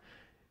God.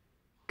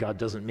 God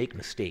doesn't make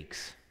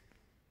mistakes.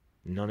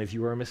 None of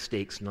you are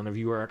mistakes. None of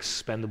you are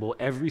expendable.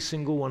 Every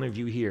single one of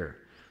you here,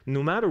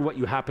 no matter what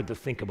you happen to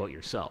think about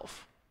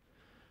yourself,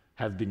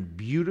 have been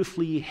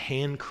beautifully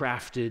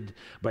handcrafted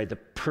by the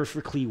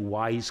perfectly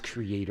wise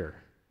Creator.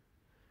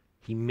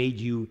 He made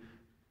you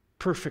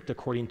perfect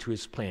according to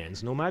his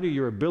plans. No matter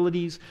your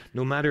abilities,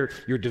 no matter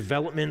your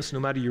developments, no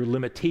matter your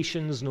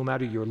limitations, no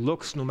matter your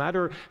looks, no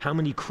matter how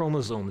many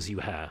chromosomes you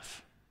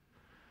have,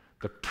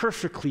 the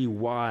perfectly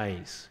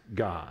wise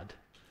God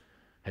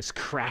has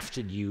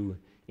crafted you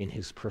in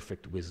his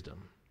perfect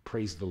wisdom.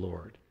 Praise the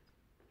Lord.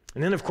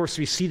 And then, of course,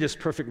 we see this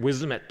perfect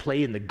wisdom at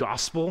play in the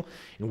gospel.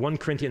 In 1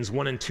 Corinthians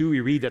 1 and 2, we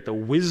read that the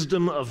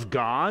wisdom of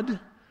God,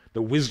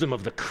 the wisdom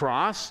of the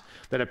cross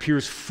that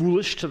appears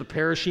foolish to the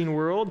perishing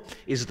world,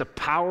 is the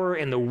power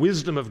and the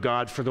wisdom of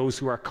God for those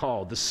who are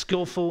called, the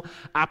skillful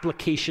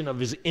application of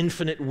his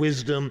infinite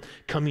wisdom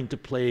coming to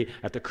play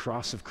at the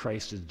cross of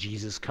Christ as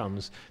Jesus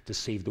comes to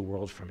save the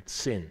world from its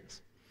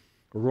sins.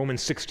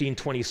 Romans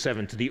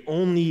 16:27, to the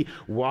only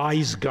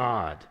wise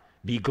God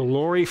be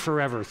glory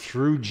forever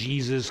through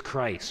Jesus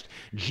Christ.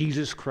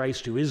 Jesus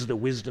Christ, who is the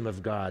wisdom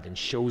of God and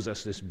shows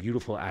us this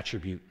beautiful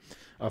attribute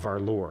of our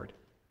Lord.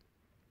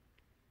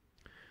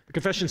 The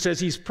confession says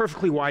he's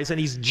perfectly wise and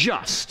he's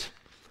just.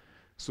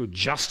 So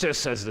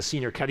justice, as the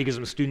senior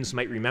catechism students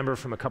might remember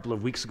from a couple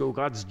of weeks ago,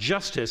 God's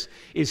justice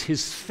is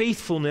his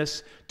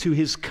faithfulness to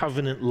his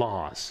covenant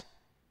laws.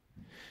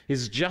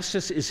 His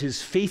justice is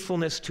his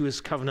faithfulness to his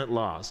covenant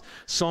laws.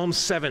 Psalm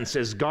 7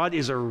 says, God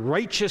is a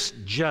righteous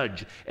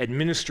judge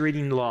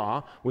administrating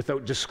law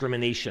without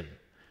discrimination.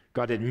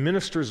 God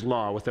administers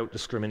law without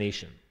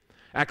discrimination.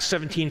 Acts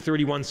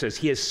 17:31 says,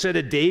 he has set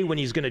a day when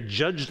he's going to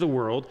judge the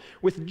world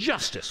with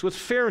justice, with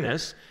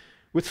fairness,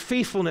 with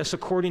faithfulness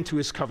according to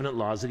his covenant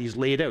laws that he's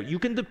laid out. You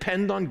can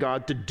depend on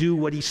God to do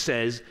what he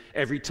says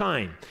every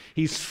time.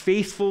 He's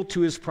faithful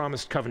to his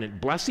promised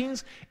covenant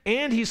blessings,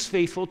 and he's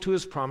faithful to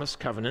his promised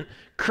covenant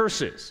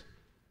curses.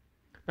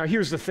 Now,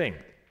 here's the thing.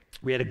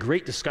 We had a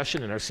great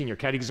discussion in our senior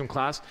catechism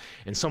class,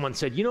 and someone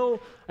said,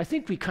 I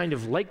think we kind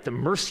of like the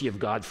mercy of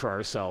God for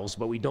ourselves,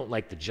 but we don't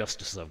like the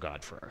justice of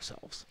God for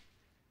ourselves.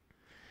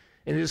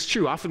 And it's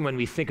true, often when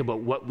we think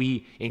about what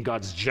in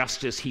God's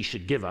justice, he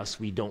should give us,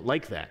 we don't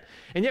like that.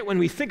 And yet when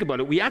we think about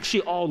it, we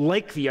actually all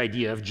like the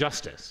idea of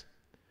justice.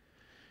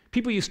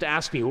 People used to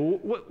ask me,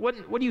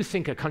 what do you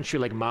think a country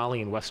like Mali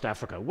in West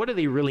Africa, what do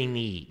they really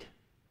need?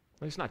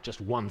 Well, it's not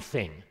just one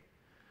thing.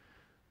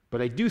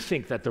 But I do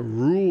think that the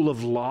rule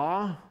of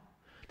law,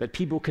 that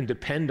people can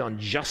depend on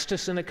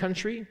justice in a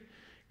country,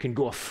 can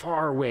go a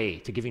far way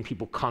to giving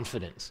people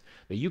confidence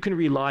that you can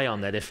rely on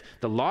that if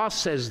the law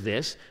says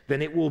this,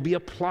 then it will be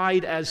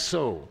applied as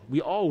so. We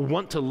all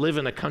want to live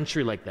in a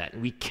country like that,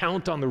 and we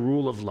count on the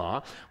rule of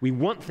law. We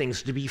want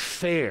things to be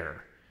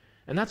fair,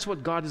 and that's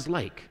what God is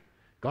like.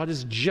 God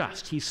is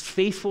just. He's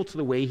faithful to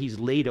the way he's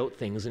laid out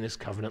things in his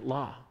covenant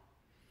law.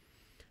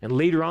 And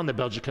later on, the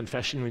Belgian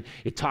Confession,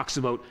 it talks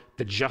about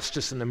the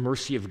justice and the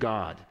mercy of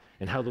God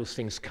and how those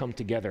things come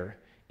together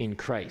in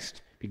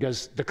Christ,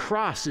 because the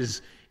cross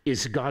is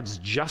God's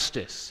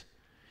justice.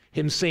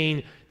 Him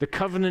saying the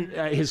covenant,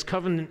 his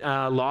covenant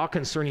law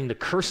concerning the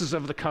curses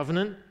of the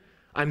covenant,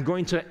 I'm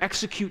going to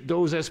execute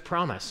those as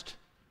promised,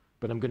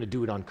 but I'm going to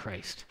do it on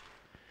Christ.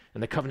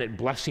 And the covenant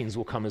blessings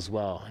will come as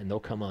well, and they'll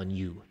come on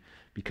you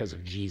because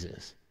of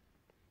Jesus.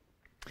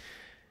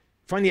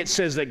 Finally, it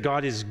says that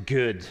God is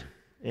good,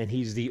 and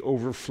he's the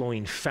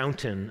overflowing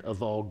fountain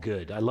of all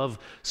good. I love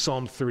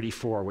Psalm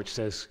 34, which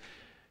says,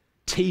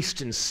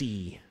 taste and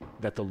see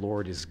that the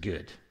Lord is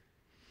good.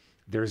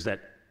 There's that,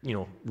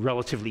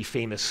 relatively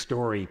famous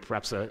story,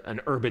 perhaps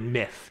an urban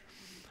myth,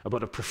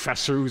 about a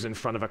professor who's in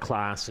front of a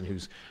class and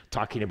who's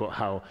talking about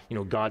how,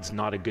 God's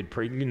not a good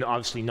person,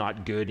 obviously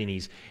not good, and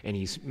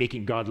he's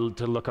making God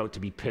to look out to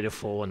be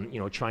pitiful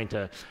and, trying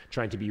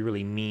to be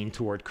really mean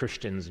toward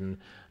Christians. And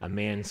a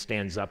man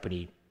stands up and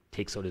he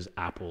takes out his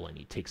apple and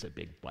he takes a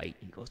big bite.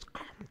 He goes,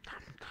 "Come."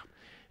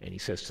 And he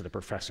says to the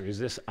professor, "Is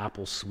this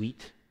apple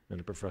sweet?" And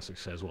the professor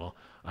says, "Well,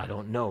 I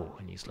don't know."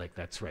 And he's like,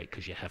 "That's right,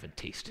 because you haven't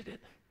tasted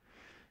it."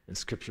 And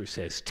Scripture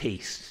says,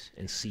 taste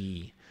and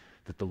see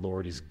that the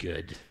Lord is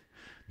good.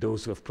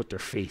 Those who have put their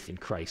faith in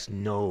Christ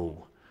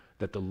know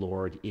that the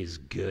Lord is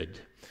good.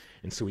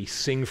 And so we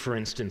sing, for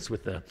instance,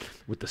 with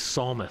the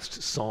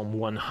psalmist, Psalm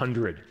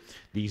 100,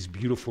 these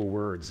beautiful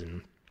words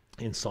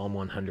in Psalm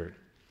 100.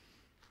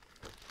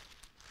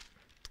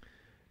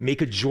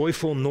 Make a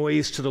joyful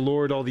noise to the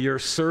Lord, all the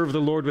earth. Serve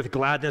the Lord with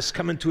gladness.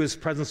 Come into his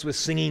presence with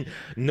singing.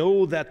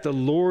 Know that the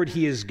Lord,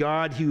 he is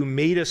God. He who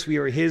made us, we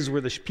are his.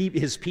 We're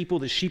his people,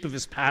 the sheep of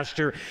his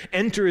pasture.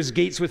 Enter his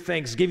gates with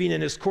thanksgiving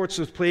and his courts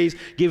with praise.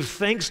 Give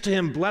thanks to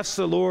him. Bless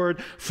the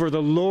Lord, for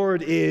the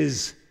Lord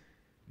is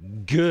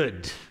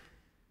good.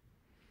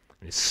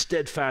 And his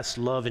steadfast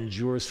love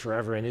endures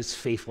forever, and his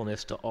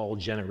faithfulness to all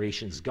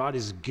generations. God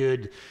is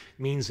good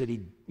means that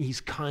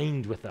he's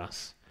kind with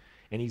us,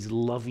 and he's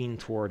loving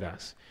toward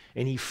us,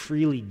 and he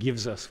freely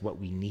gives us what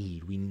we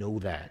need. We know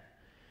that.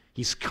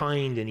 He's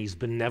kind, and he's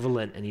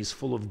benevolent, and he's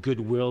full of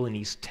goodwill, and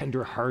he's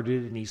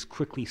tender-hearted, and he's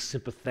quickly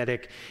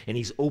sympathetic, and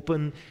he's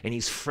open, and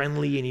he's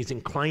friendly, and he's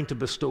inclined to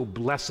bestow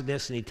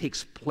blessedness, and he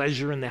takes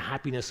pleasure in the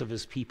happiness of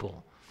his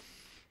people.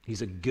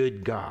 He's a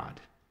good God.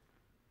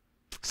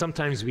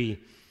 Sometimes we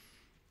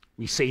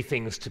say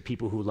things to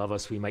people who love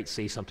us. We might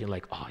say something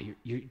like, "Oh,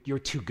 you're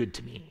too good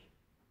to me.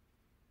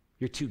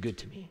 You're too good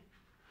to me."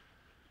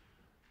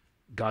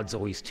 God's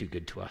always too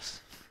good to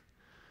us.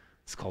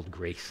 It's called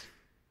grace.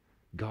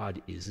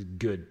 God is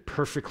good,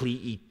 perfectly,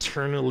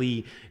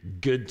 eternally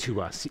good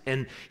to us.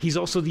 And he's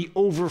also the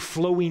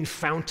overflowing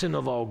fountain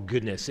of all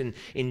goodness.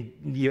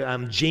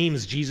 In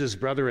James, Jesus'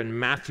 brother, and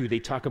Matthew, they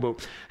talk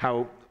about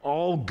how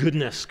all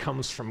goodness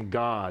comes from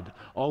God.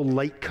 All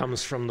light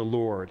comes from the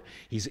Lord.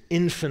 He's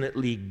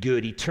infinitely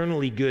good,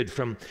 eternally good,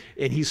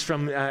 and he's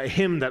from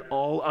him that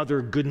all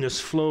other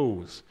goodness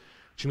flows.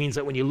 Which means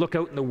that when you look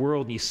out in the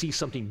world and you see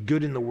something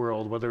good in the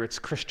world, whether it's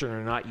Christian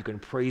or not, you can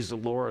praise the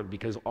Lord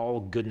because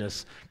all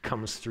goodness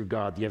comes through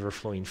God, the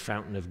ever-flowing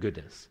fountain of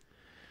goodness.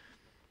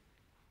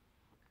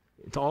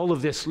 It's all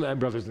of this,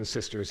 brothers and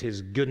sisters,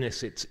 his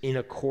goodness, it's in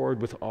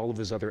accord with all of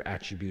his other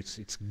attributes.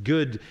 It's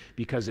good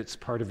because it's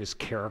part of his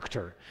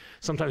character.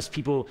 Sometimes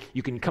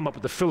you can come up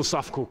with a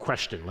philosophical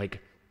question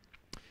like,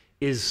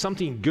 is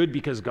something good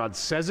because God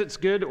says it's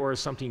good, or is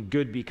something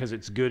good because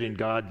it's good and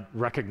God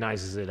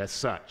recognizes it as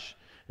such?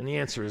 And the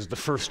answer is the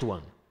first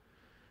one.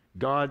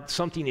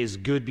 Something is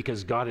good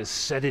because God has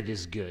said it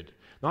is good.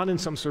 Not in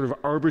some sort of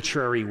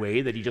arbitrary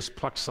way that he just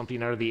plucked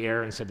something out of the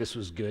air and said this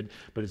was good,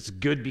 but it's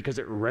good because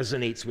it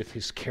resonates with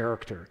his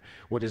character.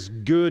 What is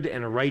good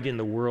and right in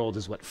the world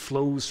is what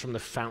flows from the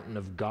fountain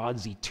of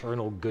God's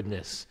eternal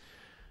goodness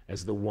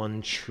as the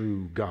one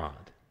true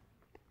God.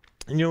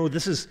 And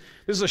this is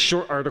a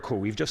short article.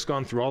 We've just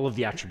gone through all of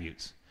the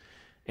attributes.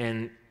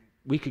 And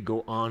we could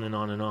go on and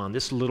on and on.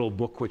 This little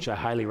book, which I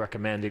highly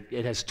recommend,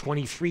 it has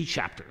 23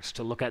 chapters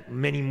to look at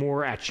many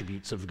more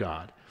attributes of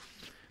God.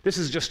 This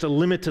is just a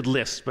limited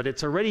list, but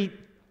it's already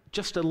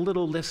just a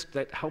little list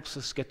that helps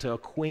us get to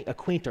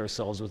acquaint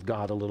ourselves with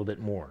God a little bit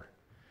more.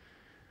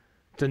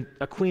 To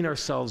acquaint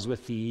ourselves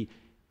with the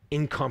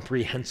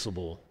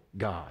incomprehensible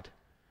God.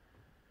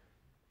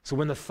 So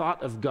when the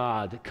thought of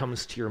God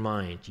comes to your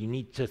mind, you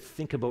need to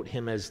think about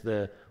him as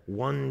the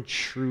one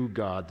true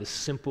God, the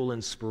simple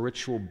and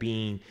spiritual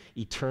being,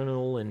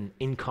 eternal and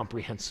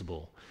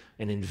incomprehensible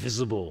and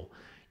invisible,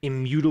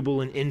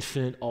 immutable and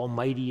infinite,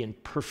 almighty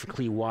and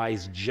perfectly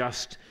wise,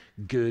 just,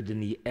 good,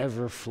 and the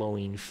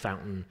ever-flowing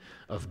fountain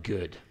of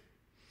good.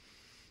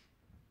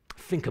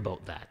 Think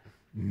about that.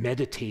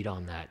 Meditate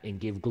on that and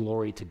give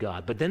glory to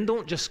God. But then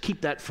don't just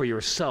keep that for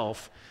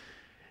yourself.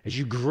 As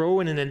you grow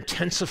in an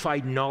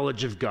intensified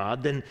knowledge of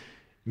God, then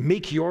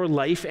make your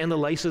life and the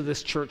life of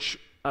this church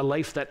a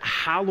life that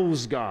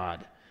hallows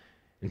God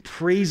and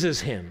praises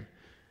him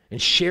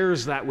and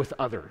shares that with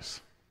others.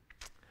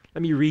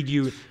 Let me read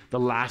you the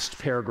last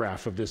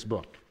paragraph of this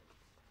book.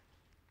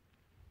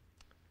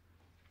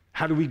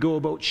 How do we go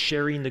about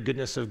sharing the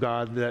goodness of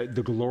God,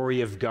 the glory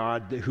of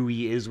God, who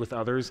he is with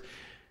others?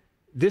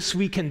 This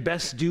we can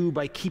best do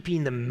by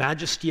keeping the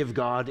majesty of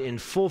God in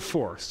full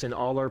force in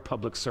all our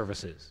public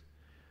services.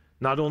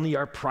 Not only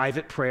our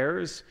private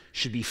prayers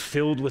should be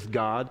filled with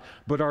God,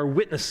 but our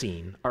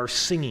witnessing, our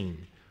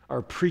singing,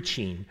 our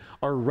preaching,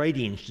 our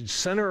writing should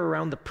center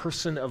around the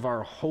person of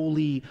our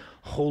holy,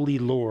 holy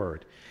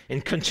Lord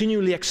and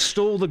continually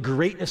extol the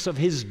greatness of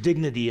his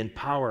dignity and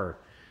power.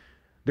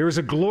 There is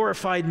a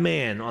glorified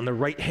man on the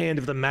right hand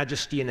of the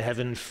majesty in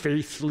heaven,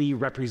 faithfully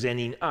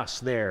representing us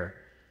there.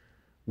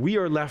 We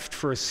are left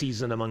for a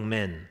season among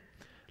men.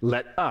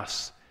 Let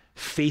us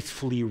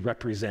faithfully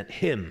represent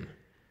him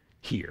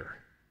here.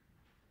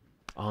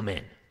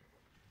 Amen.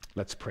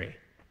 Let's pray.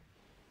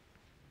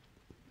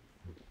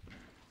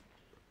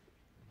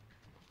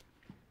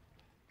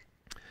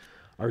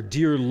 Our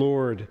dear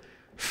Lord,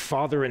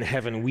 Father in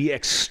heaven, we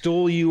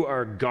extol you,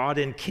 our God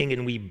and King,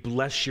 and we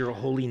bless your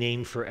holy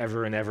name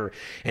forever and ever.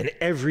 And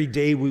every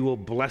day we will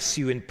bless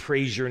you and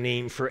praise your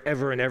name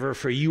forever and ever,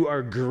 for you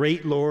are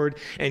great, Lord,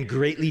 and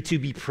greatly to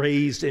be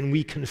praised, and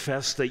we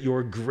confess that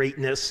your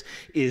greatness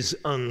is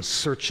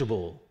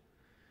unsearchable.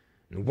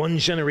 And one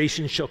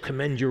generation shall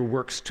commend your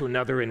works to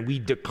another, and we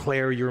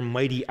declare your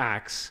mighty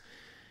acts.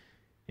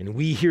 And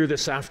we here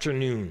this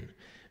afternoon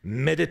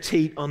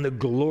meditate on the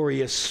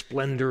glorious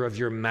splendor of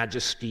your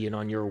majesty and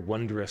on your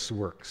wondrous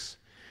works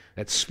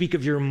that speak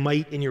of your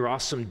might and your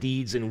awesome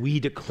deeds, and we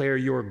declare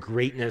your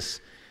greatness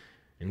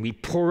And we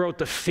pour out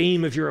the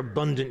fame of your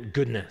abundant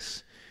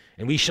goodness,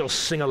 and we shall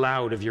sing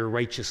aloud of your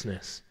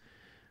righteousness.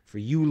 For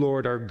you,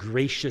 Lord, are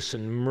gracious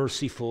and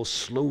merciful,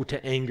 slow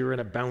to anger and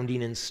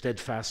abounding in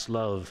steadfast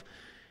love.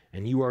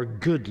 And you are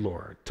good,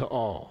 Lord, to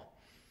all.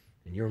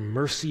 And your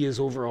mercy is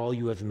over all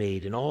you have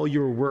made, and all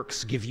your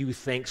works give you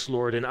thanks,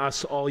 Lord. And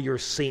us, all your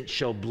saints,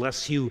 shall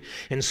bless you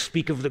and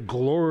speak of the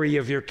glory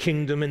of your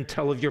kingdom and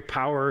tell of your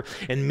power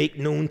and make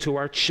known to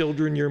our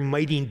children your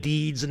mighty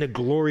deeds and the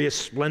glorious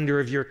splendor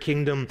of your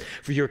kingdom.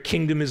 For your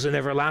kingdom is an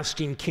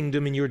everlasting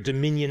kingdom, and your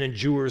dominion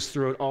endures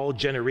throughout all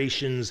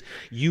generations.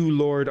 You,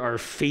 Lord, are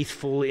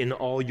faithful in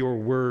all your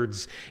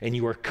words, and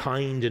you are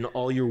kind in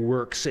all your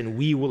works. And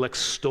we will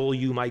extol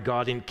you, my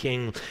God and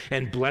King,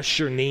 and bless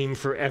your name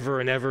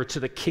forever and ever. To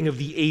the King of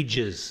the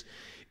ages,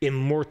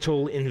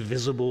 immortal,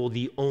 invisible,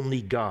 the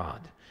only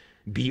God,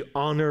 be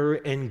honor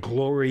and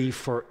glory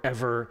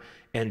forever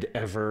and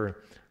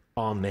ever.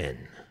 Amen.